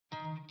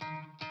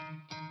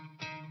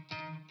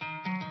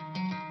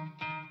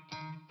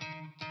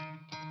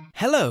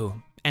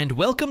Hello, and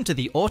welcome to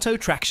the Auto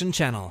Traction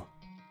channel.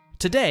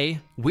 Today,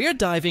 we're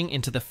diving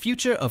into the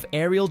future of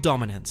aerial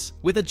dominance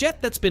with a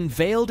jet that's been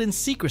veiled in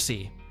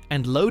secrecy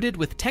and loaded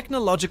with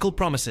technological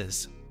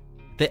promises: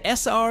 the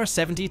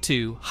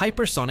SR-72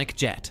 Hypersonic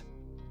jet.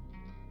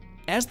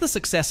 As the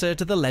successor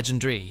to the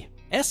legendary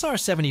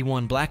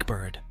SR-71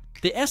 Blackbird,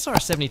 the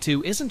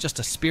SR-72 isn't just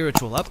a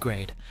spiritual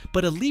upgrade,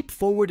 but a leap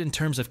forward in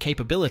terms of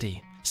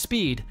capability,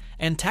 speed,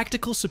 and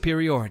tactical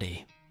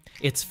superiority.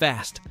 It's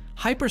fast,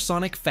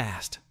 hypersonic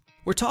fast.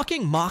 We're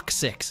talking Mach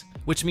 6,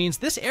 which means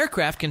this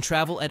aircraft can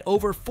travel at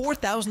over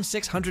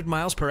 4,600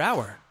 miles per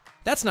hour.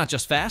 That's not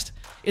just fast,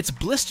 it's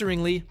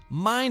blisteringly,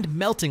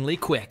 mind-meltingly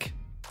quick.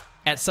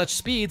 At such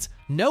speeds,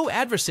 no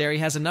adversary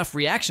has enough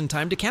reaction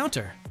time to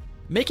counter,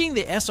 making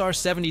the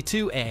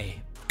SR-72 a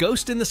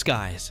ghost in the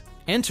skies,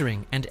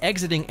 entering and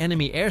exiting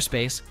enemy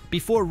airspace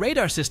before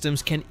radar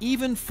systems can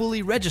even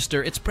fully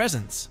register its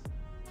presence.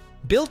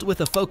 Built with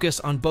a focus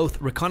on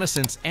both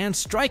reconnaissance and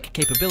strike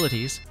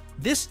capabilities,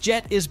 this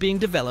jet is being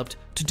developed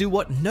to do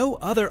what no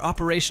other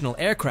operational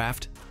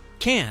aircraft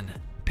can: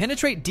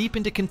 penetrate deep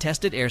into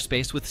contested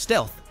airspace with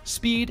stealth,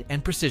 speed,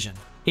 and precision.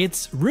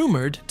 It's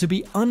rumored to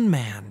be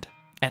unmanned,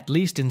 at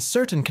least in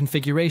certain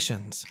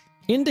configurations,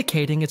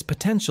 indicating its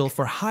potential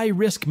for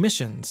high-risk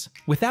missions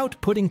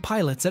without putting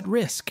pilots at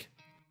risk.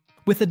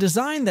 With a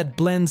design that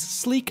blends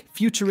sleek,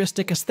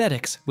 futuristic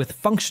aesthetics with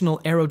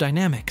functional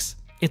aerodynamics,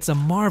 it's a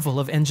marvel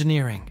of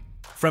engineering.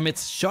 From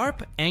its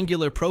sharp,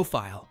 angular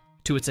profile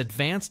to its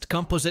advanced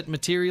composite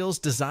materials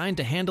designed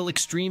to handle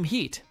extreme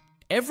heat,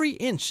 every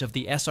inch of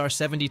the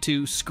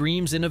SR-72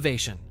 screams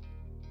innovation.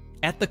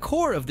 At the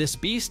core of this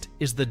beast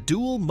is the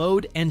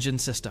dual-mode engine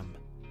system,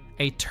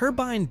 a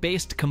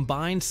turbine-based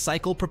combined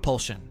cycle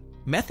propulsion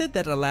method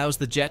that allows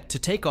the jet to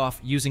take off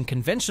using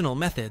conventional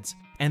methods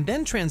and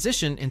then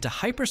transition into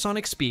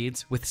hypersonic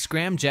speeds with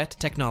scramjet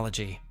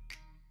technology.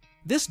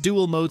 This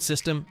dual-mode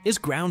system is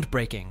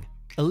groundbreaking,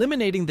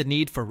 eliminating the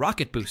need for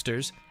rocket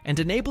boosters and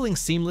enabling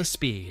seamless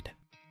speed.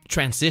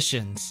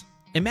 Transitions.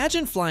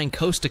 Imagine flying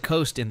coast to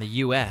coast in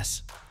the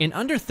US in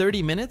under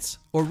 30 minutes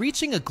or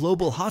reaching a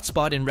global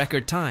hotspot in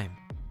record time.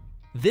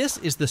 This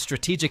is the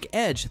strategic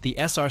edge the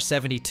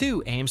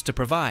SR-72 aims to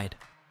provide.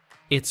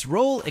 Its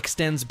role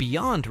extends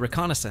beyond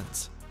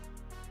reconnaissance.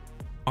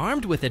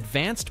 Armed with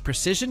advanced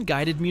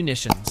precision-guided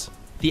munitions,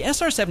 the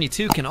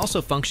SR-72 can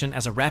also function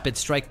as a rapid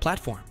strike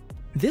platform.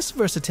 This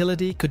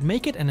versatility could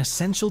make it an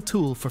essential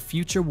tool for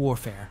future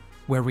warfare,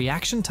 where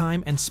reaction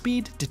time and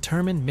speed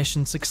determine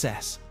mission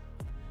success.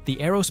 The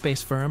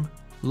aerospace firm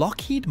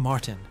Lockheed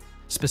Martin,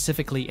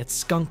 specifically its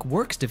Skunk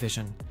Works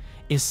division,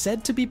 is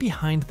said to be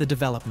behind the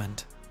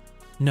development.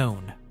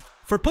 Known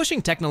for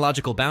pushing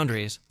technological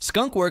boundaries,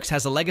 Skunk Works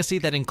has a legacy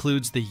that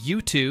includes the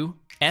U-2,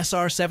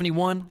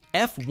 SR-71,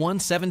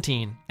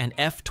 F-117, and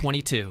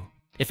F-22.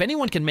 If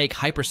anyone can make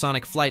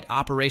hypersonic flight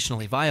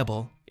operationally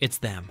viable, it's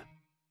them.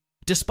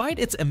 Despite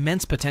its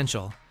immense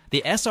potential,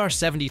 the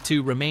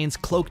SR-72 remains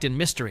cloaked in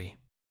mystery.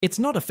 It's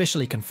not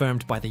officially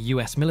confirmed by the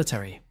US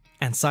military,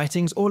 and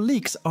sightings or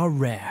leaks are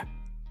rare.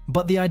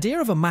 But the idea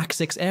of a Mach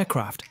 6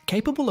 aircraft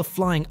capable of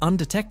flying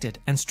undetected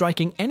and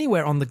striking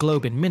anywhere on the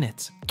globe in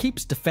minutes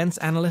keeps defense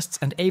analysts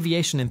and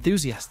aviation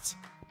enthusiasts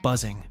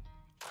buzzing.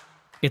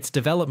 Its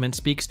development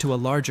speaks to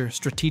a larger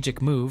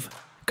strategic move,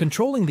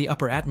 controlling the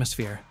upper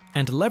atmosphere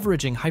and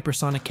leveraging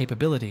hypersonic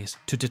capabilities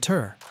to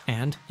deter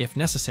and, if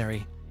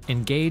necessary,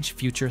 engage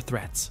future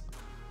threats.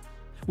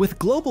 With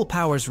global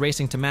powers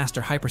racing to master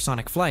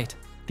hypersonic flight,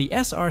 the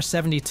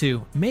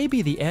SR-72 may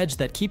be the edge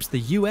that keeps the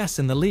US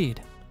in the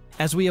lead.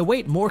 As we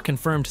await more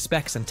confirmed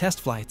specs and test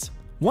flights,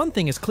 one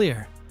thing is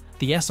clear: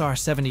 the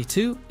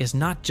SR-72 is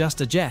not just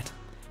a jet,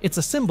 it's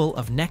a symbol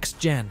of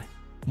next-gen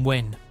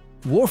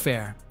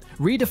warfare,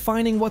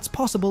 redefining what's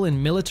possible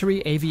in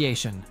military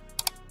aviation.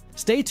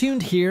 Stay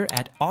tuned here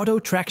at Auto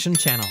Traction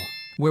channel,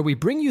 where we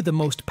bring you the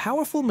most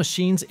powerful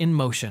machines in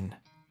motion.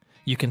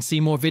 You can see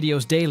more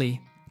videos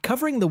daily,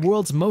 covering the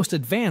world's most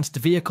advanced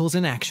vehicles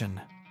in action.